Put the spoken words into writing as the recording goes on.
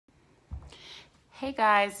Hey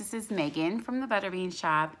guys, this is Megan from the Butterbean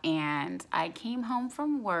Shop, and I came home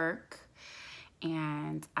from work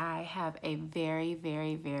and I have a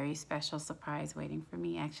very special surprise waiting for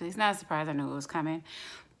me. Actually, it's not a surprise, I knew it was coming,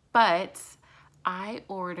 but I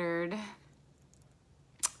ordered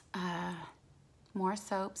more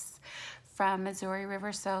soaps from Missouri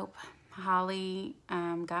River Soap. Holly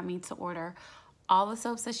got me to order all the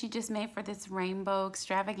soaps that she just made for this rainbow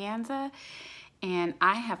extravaganza. And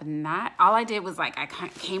I have not, all I did was like, I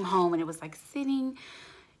came home and it was like sitting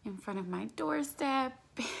in front of my doorstep,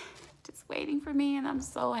 just waiting for me. And I'm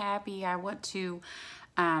so happy. I want to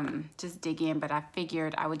just dig in, but I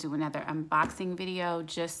figured I would do another unboxing video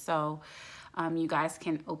just so you guys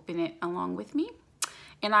can open it along with me.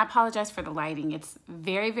 And I apologize for the lighting. It's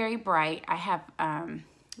very bright. I have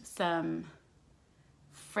some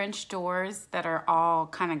French doors that are all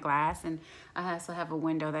kind of glass, and I also have a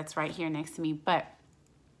window that's right here next to me, but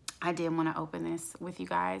I did want to open this with you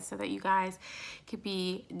guys so that you guys could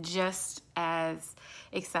be just as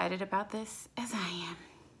excited about this as I am.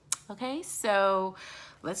 Okay, so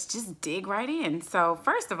let's just dig right in. So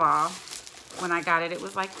first of all, when I got it, it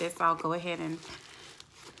was like this. I'll go ahead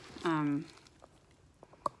and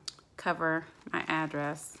cover my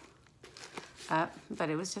address up, but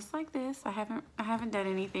it was just like this. I haven't done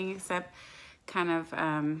anything except kind of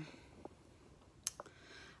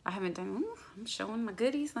I haven't done, ooh, I'm showing my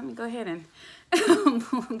goodies. Let me go ahead and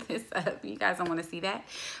pull this up. You guys don't want to see that.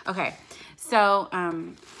 Okay, so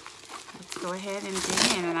let's go ahead and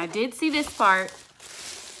dig in. And I did see this part.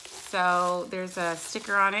 So there's a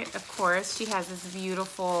sticker on it, of course. She has this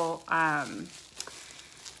beautiful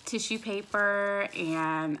tissue paper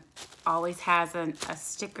and always has a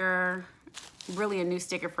sticker, really a new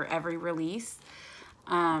sticker for every release.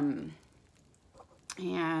 And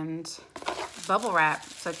bubble wrap,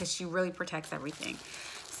 so because she really protects everything.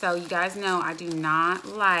 So you guys know I do not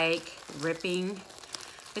like ripping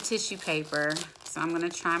the tissue paper, so I'm going to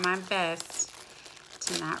try my best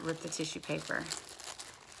to not rip the tissue paper.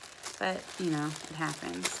 But, you know, it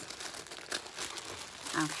happens.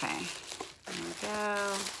 Okay, there we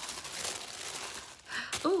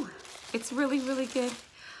go. Ooh, it's really good.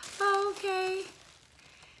 Okay.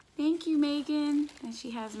 Thank you, Megan. And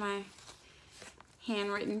she has my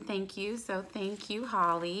handwritten thank you. So thank you,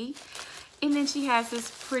 Holly. And then she has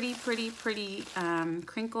this pretty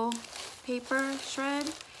crinkle paper shred.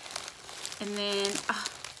 And then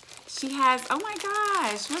she has, oh my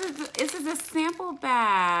gosh, what is this? This is a sample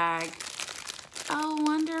bag. Oh,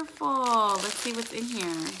 wonderful. Let's see what's in here.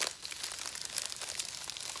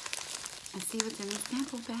 Let's see what's in the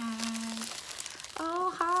sample bag.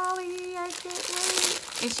 Oh, Holly, I can't wait.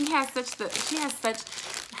 And she has such,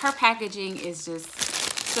 her packaging is just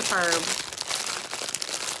superb.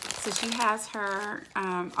 So she has her,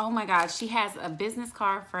 oh my God, she has a business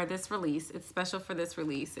card for this release. It's special for this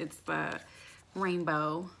release. It's the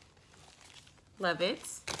rainbow. Love it.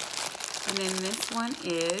 And then this one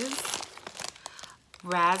is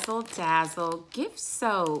Razzle Dazzle gift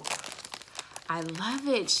soap. I love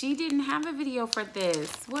it. She didn't have a video for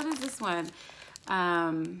this. What is this one?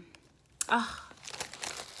 Oh,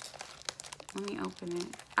 let me open it.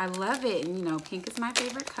 I love it. And you know, pink is my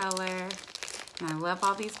favorite color. And I love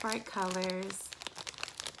all these bright colors.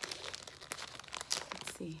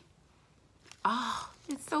 Let's see. Oh,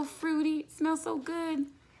 it's so fruity. It smells so good.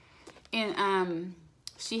 And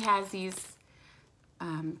she has these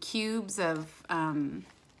cubes of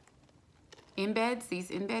embeds,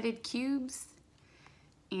 these embedded cubes.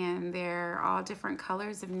 And they're all different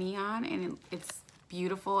colors of neon, and it's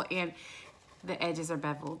beautiful, and the edges are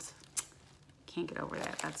beveled. Can't get over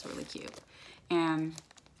that. That's really cute. And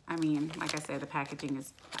I mean, like I said, the packaging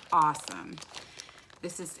is awesome.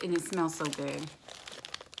 And it smells so good.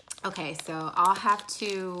 Okay, so I'll have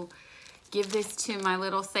to give this to my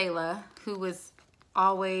little Selah, who was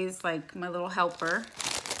always like my little helper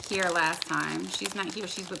here last time. She's not here.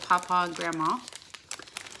 She's with Papa and Grandma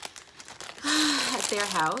at their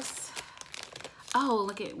house. Oh,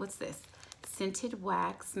 look at, what's this? Scented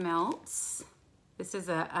wax melts. This is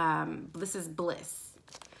this is Bliss.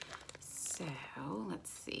 So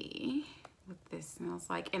let's see what this smells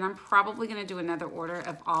like. And I'm probably gonna do another order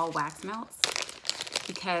of all wax melts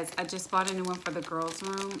because I just bought a new one for the girls'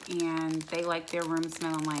 room and they like their room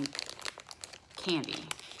smelling like candy.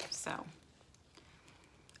 So,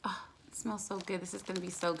 oh, it smells so good. This is gonna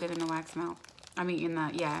be so good in the wax melt. I mean, in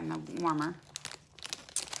the warmer.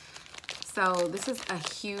 So this is a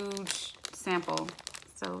huge sample.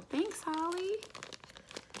 So thanks, Holly.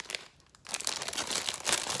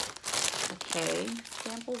 Okay,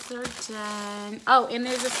 samples are done. Oh, and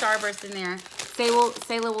there's a Starburst in there.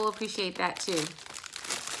 Selah will appreciate that too.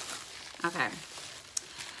 Okay.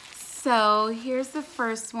 So here's the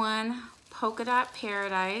first one, Polka Dot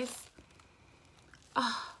Paradise.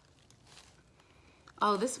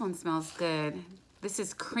 Oh, this one smells good. This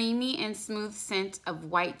is creamy and smooth scent of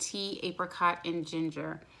white tea, apricot, and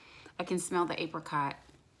ginger. I can smell the apricot.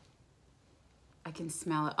 I can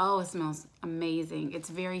smell it. Oh, it smells amazing. It's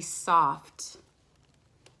very soft.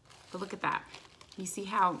 But look at that. You see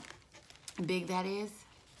how big that is?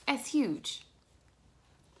 That's huge.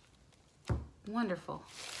 Wonderful.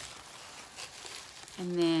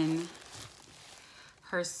 And then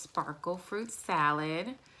her Sparkle Fruit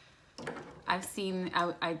Salad. I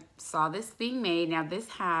saw this being made. Now this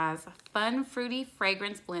has a fun, fruity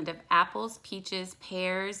fragrance blend of apples, peaches,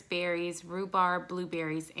 pears, berries, rhubarb,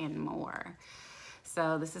 blueberries, and more.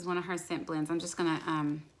 So this is one of her scent blends. I'm just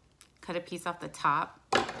gonna cut a piece off the top.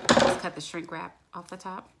 Just cut the shrink wrap off the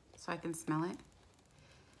top so I can smell it.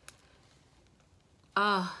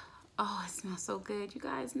 Oh, it smells so good. You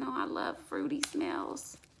guys know I love fruity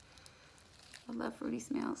smells. I love fruity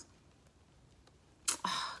smells.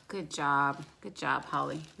 Oh, good job. Good job,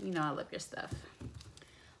 Holly. You know I love your stuff.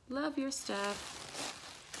 Love your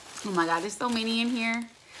stuff. Oh my God, there's so many in here.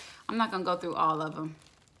 I'm not gonna go through all of them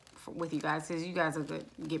with you guys because you guys are gonna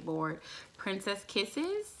get bored. Princess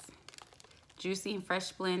Kisses. Juicy and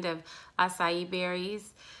fresh blend of acai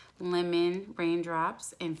berries, lemon,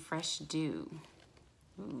 raindrops, and fresh dew.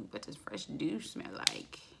 Ooh, what does fresh dew smell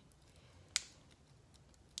like?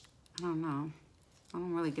 I don't know. I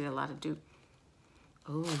don't really get a lot of dew.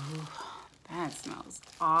 Ooh, that smells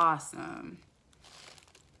awesome.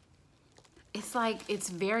 It's like, it's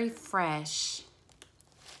very fresh.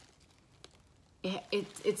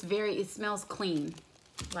 It smells clean.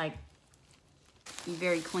 Like,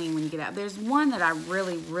 very clean when you get out. There's one that I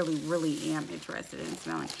really, really, really am interested in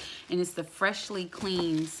smelling. And it's the Freshly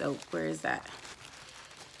Clean soap. Where is that?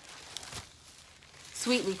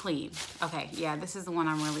 Sweetly Clean. Okay, yeah, this is the one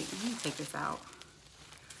I'm really, let me take this out.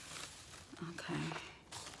 Okay.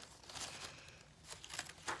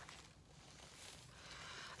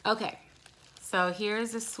 Okay, so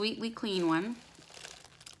here's a Sweetly Clean one.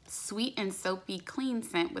 Sweet and soapy clean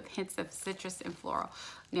scent with hints of citrus and floral.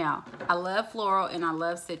 Now, I love floral and I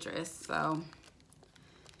love citrus, so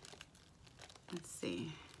let's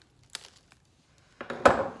see.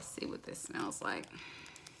 Let's see what this smells like.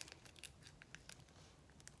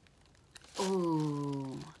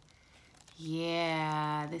 Ooh,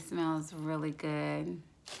 yeah, this smells really good.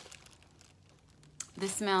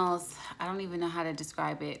 This smells, I don't even know how to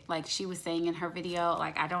describe it. Like she was saying in her video,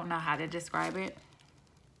 like I don't know how to describe it.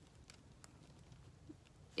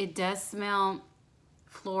 It does smell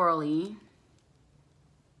florally,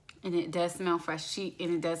 and it does smell fresh, and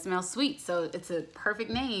it does smell sweet. So it's a perfect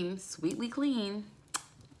name, Sweetly Clean.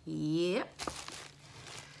 Yep.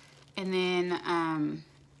 And then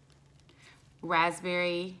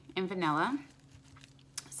raspberry and vanilla.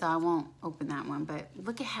 So I won't open that one, but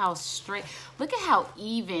look at how straight, look at how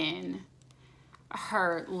even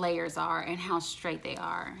her layers are and how straight they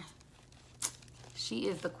are. She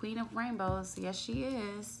is the queen of rainbows. Yes, she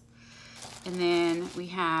is. And then we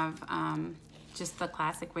have just the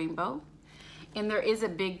classic rainbow. And there is a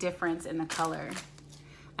big difference in the color.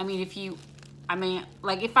 I mean,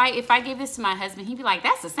 like if I gave this to my husband, he'd be like,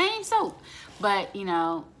 that's the same soap. But, you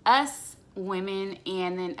know, us women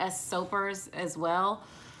and then us soapers as well,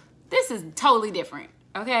 this is totally different,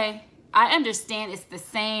 okay? I understand it's the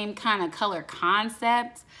same kind of color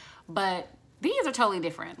concept, but these are totally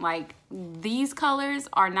different. Like, these colors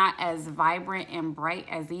are not as vibrant and bright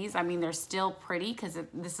as these. I mean, they're still pretty because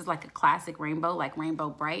this is like a classic rainbow, like Rainbow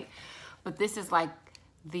Bright. But this is like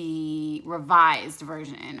the revised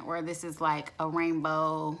version, or this is like a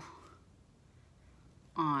rainbow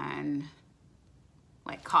on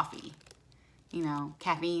like coffee, you know,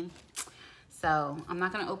 caffeine. So I'm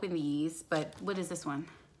not gonna open these, but what is this one?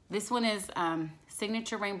 This one is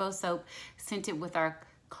Signature Rainbow Soap scented with our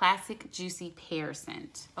classic juicy pear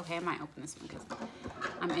scent. Okay, I might open this one because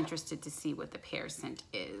I'm interested to see what the pear scent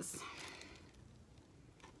is.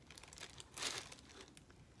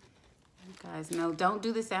 You guys, no, don't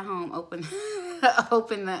do this at home. Open,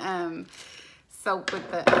 open the soap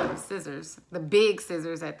with the scissors, the big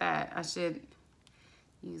scissors at that. I should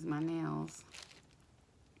use my nails.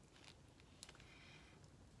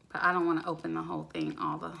 But I don't want to open the whole thing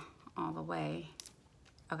all the way.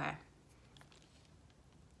 Okay.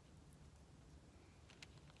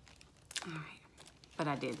 All right. But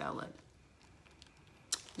I did though, look.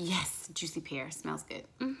 Yes, juicy pear. Smells good.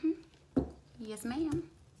 Mm-hmm. Yes, ma'am.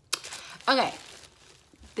 Okay.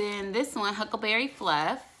 Then this one, Huckleberry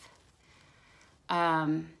Fluff.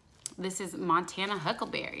 This is Montana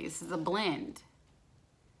Huckleberry. This is a blend.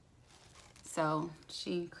 So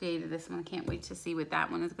she created this one. I can't wait to see what that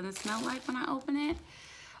one is going to smell like when I open it.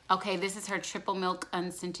 Okay, this is her Triple Milk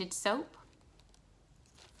Unscented Soap.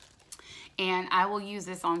 And I will use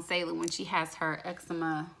this on Selah when she has her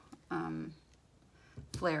eczema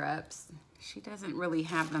flare-ups. She doesn't really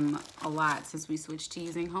have them a lot since we switched to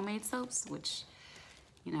using homemade soaps, which,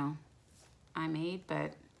 you know, I made,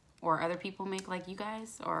 but, or other people make like you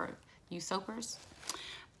guys, or you soapers.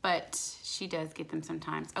 But she does get them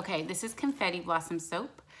sometimes. Okay, this is Confetti Blossom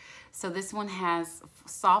Soap. So this one has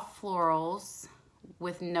soft florals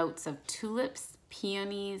with notes of tulips,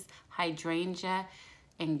 peonies, hydrangea,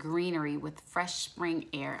 and greenery with fresh spring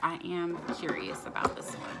air. I am curious about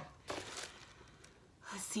this one.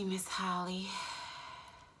 Let's see, Miss Holly.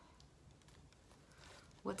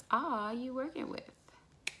 What are you working with?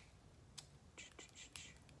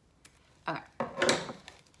 Okay.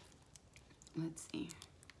 Let's see.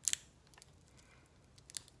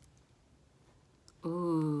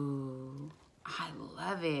 Ooh, I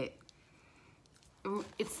love it.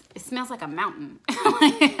 It smells like a mountain,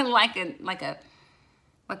 like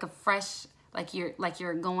a fresh, like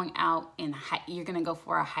you're going out and you're gonna go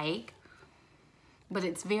for a hike. But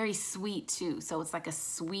it's very sweet too, so it's like a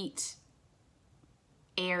sweet,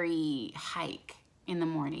 airy hike in the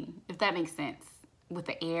morning, if that makes sense, with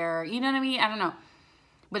the air. You know what I mean? I don't know,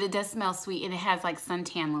 but it does smell sweet, and it has like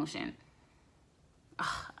suntan lotion. Ugh.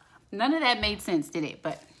 None of that made sense, did it?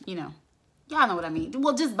 But, you know, y'all know what I mean.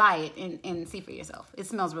 Well, just buy it and see for yourself. It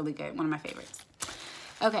smells really good. One of my favorites.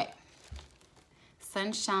 Okay.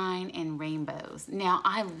 Sunshine and Rainbows. Now,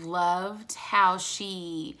 I loved how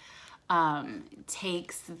she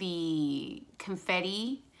takes the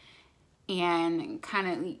confetti and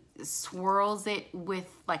kind of swirls it with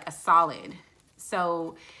like a solid.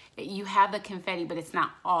 So you have the confetti, but it's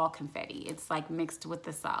not all confetti. It's like mixed with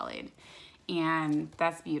the solid. And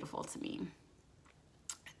that's beautiful to me.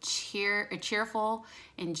 A cheerful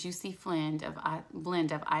and juicy blend of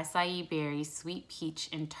acai berry, sweet peach,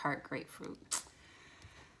 and tart grapefruit.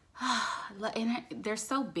 And they're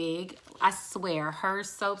so big. I swear, her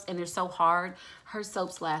soaps, and they're so hard. Her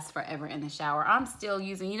soaps last forever in the shower. I'm still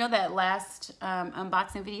using, you know that last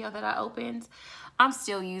unboxing video that I opened? I'm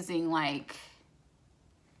still using like,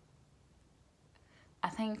 I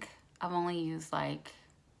think I've only used like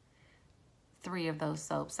 3 of those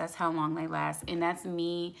soaps. That's how long they last. And that's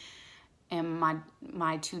me and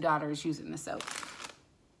my 2 daughters using the soap.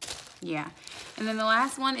 Yeah. And then the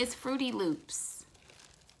last one is Fruity Loops.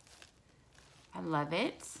 I love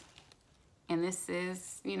it. And this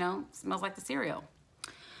is, you know, smells like the cereal.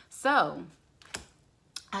 So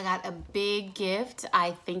I got a big gift.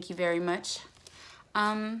 I thank you very much,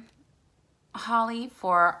 Holly,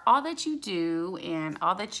 for all that you do and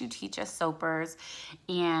all that you teach us soapers.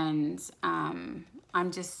 And I'm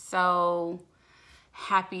just so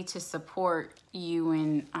happy to support you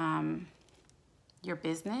in your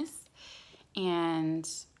business. And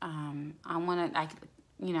I want to,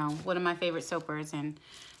 you know, one of my favorite soapers, and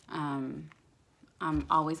I'm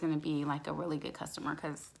always going to be like a really good customer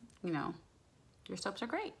because, you know, your soaps are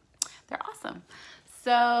great. They're awesome.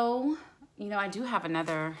 So, you know, I do have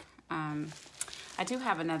another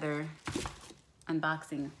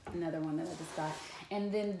unboxing, another one that I just got.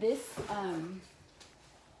 And then this,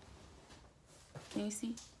 can you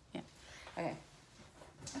see? Yeah, okay.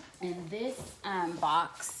 And this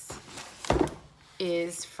box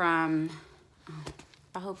is from,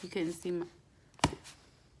 I hope you couldn't see my,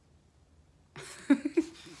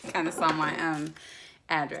 kind of saw my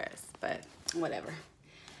address, but whatever.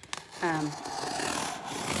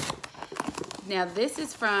 Now this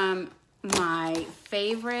is from my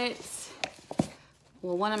favorite,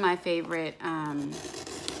 well, one of my favorite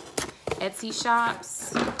Etsy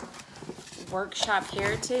shops, Workshop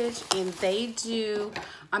Heritage, and they do,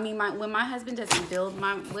 I mean, when my husband doesn't build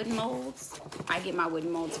my wooden molds, I get my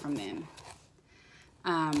wooden molds from them.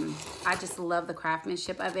 I just love the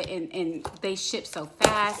craftsmanship of it, and they ship so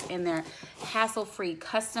fast, and they're hassle-free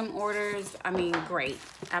custom orders. I mean, great,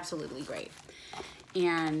 absolutely great.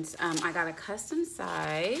 And I got a custom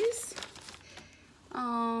size.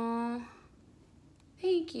 Oh,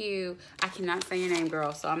 thank you. I cannot say your name,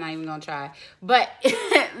 girl, so I'm not even gonna try. But the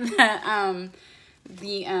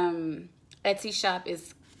Etsy shop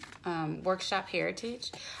is Workshop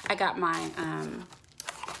Heritage. I got my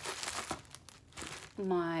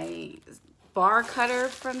my bar cutter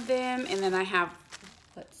from them, and then I have,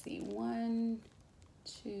 let's see, 1,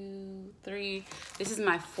 2, 3. This is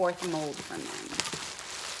my 4th mold from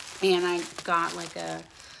them, and I got like a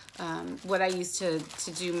what I use to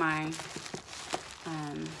do my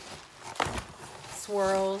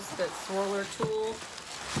swirls, the swirler tool,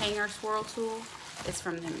 hanger swirl tool, is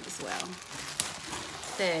from them as well.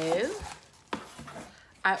 So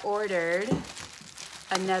I ordered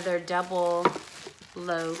another double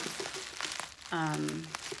loaf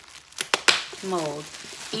mold,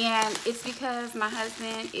 and it's because my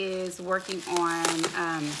husband is working on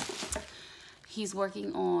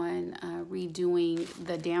redoing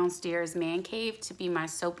the downstairs man cave to be my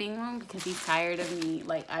soaping room, because he's tired of me,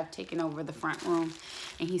 like, I've taken over the front room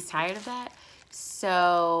and he's tired of that.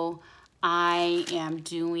 So I am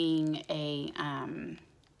doing a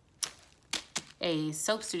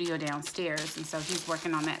soap studio downstairs, and so he's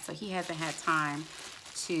working on that, so he hasn't had time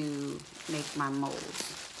to make my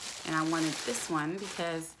molds. And I wanted this one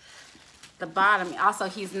because the bottom, also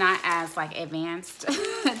he's not as like advanced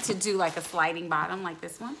to do like a sliding bottom like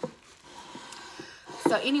this one.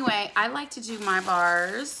 So anyway, I like to do my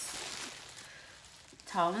bars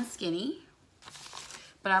tall and skinny,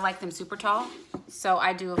 but I like them super tall. So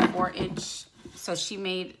I do a 4-inch, so she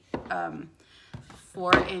made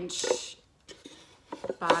 4-inch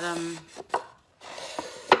bottom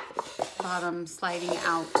sliding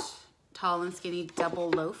out tall and skinny double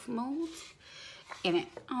loaf mold. And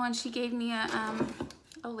and she gave me a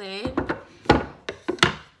lid,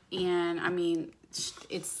 and I mean,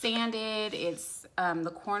 it's sanded, it's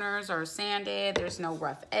the corners are sanded, there's no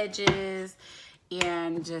rough edges,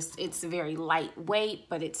 and just, it's very lightweight,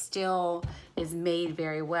 but it still is made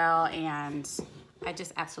very well, and I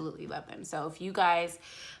just absolutely love them. So if you guys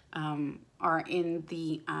are in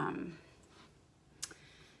the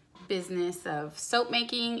business of soap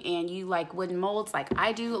making and you like wooden molds like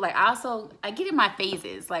I do, like I get in my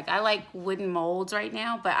phases. Like I like wooden molds right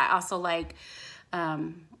now, but I also like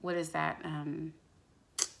what is that,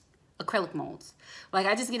 acrylic molds. Like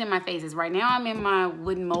I just get in my phases. Right now I'm in my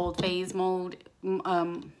wooden mold phase mood, and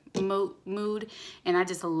I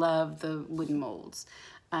just love the wooden molds.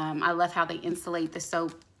 I love how they insulate the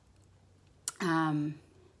soap, and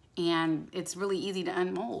it's really easy to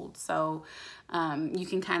unmold. So you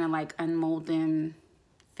can kind of like unmold them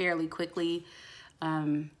fairly quickly.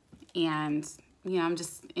 And you know, I'm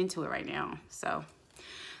just into it right now. So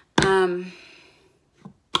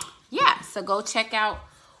yeah, so go check out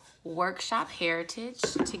Workshop Heritage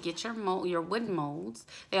to get your wooden molds.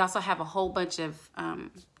 They also have a whole bunch of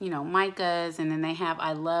you know, micas, and then they have,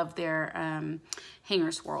 I love their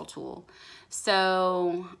hanger swirl tool.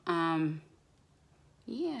 So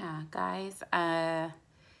yeah, guys,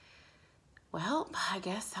 well, I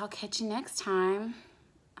guess I'll catch you next time.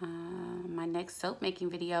 My next soap making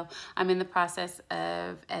video. I'm in the process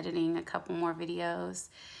of editing a couple more videos,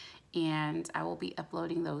 and I will be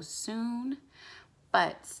uploading those soon.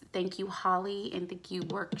 But thank you, Holly, and thank you,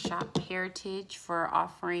 Workshop Heritage, for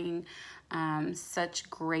offering such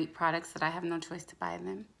great products that I have no choice to buy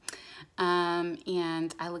them.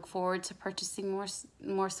 And I look forward to purchasing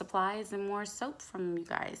more supplies and more soap from you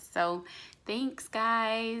guys. So thanks,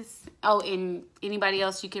 guys. Oh, and anybody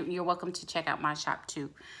else, you're welcome to check out my shop too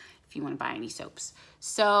if you want to buy any soaps.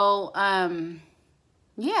 So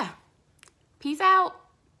yeah, peace out.